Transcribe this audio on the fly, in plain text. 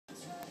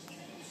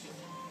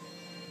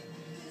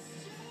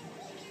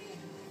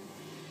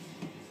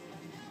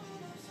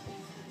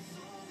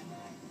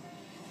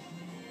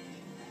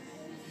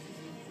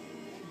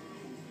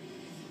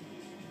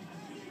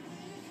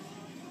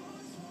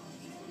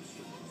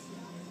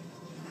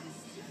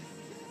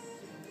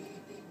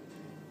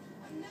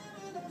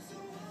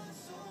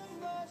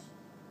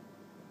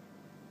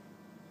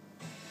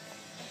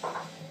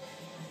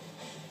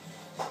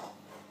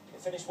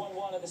finished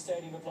 1-1 at the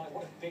Stadium of Light.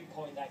 What a big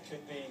point that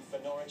could be for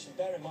Norwich. And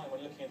bear in mind,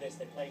 when looking at this,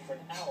 they played for an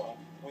hour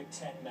with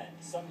 10 men.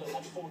 Sunderland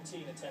had 14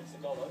 attempts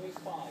at goal, only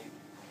 5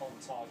 on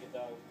target,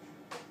 though.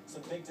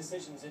 Some big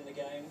decisions in the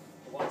game.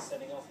 The one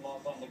sending off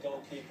Mark Button, the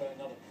goalkeeper.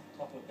 Another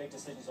couple of big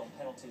decisions on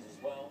penalties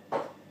as well.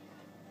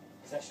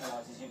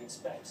 Possession-wise, as you'd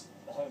expect,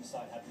 the home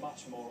side had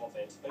much more of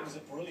it. But it was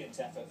a brilliant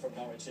effort from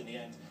Norwich in the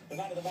end. The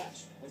man of the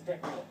match with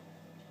Greg Wheeler.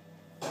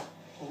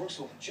 Well,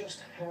 Russell, just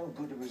how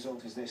good a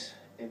result is this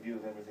in view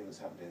of everything that's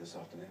happened here this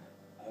afternoon?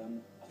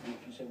 I think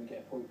if you said we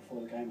get a point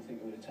before the game, I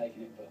think we would have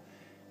taken it, but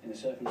in the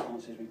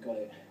circumstances we've got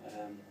it,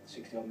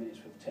 60-odd minutes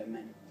with 10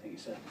 men, I think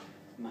it's a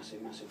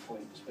massive, massive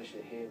point,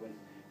 especially here when,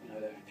 you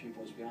know, there are a few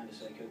points behind us,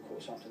 so they could have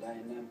caught us up today,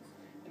 and in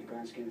the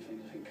grand scheme of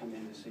things, I think come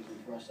the end of the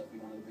season for us, that'll be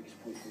one of the biggest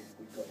points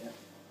we've got yet.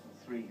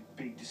 3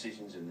 big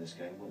decisions in this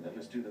game, weren't there?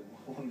 Let's do them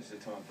one at a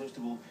time. First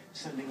of all,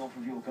 sending off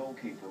of your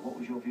goalkeeper, what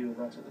was your view of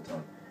that at the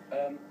time?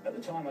 At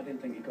the time, I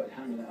didn't think he got his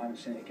hand on it. I haven't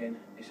seen it again.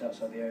 It's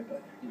outside the area,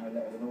 but, you know,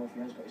 letter of the law, if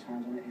he has got his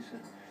hands on it, it's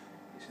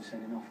a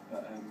sending off.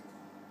 But,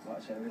 like I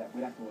said,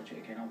 we'd have to watch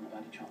it again. I've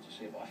not had a chance to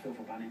see it, but I feel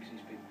for Banning because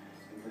he's been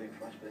brilliant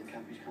for us. But then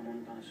Campy's come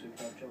on and done a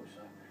superb job,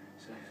 so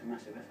it's a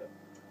massive effort.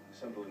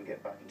 Sunderland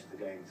get back into the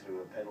game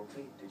through a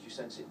penalty. Did you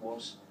sense it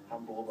was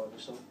handball by the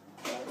sun?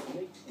 For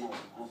me, no.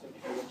 I think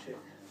if you watch it,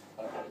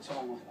 at the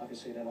time I could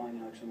see their line,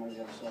 you know, because I'm over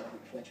the other side. I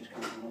think Fletcher's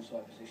coming from an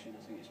offside position.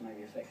 I think it's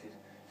maybe affected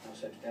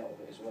Seb's doubt of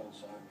it as well.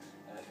 So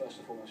first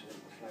and foremost, I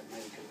think the flag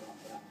maybe could have gone up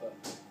for that. But,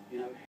 you know,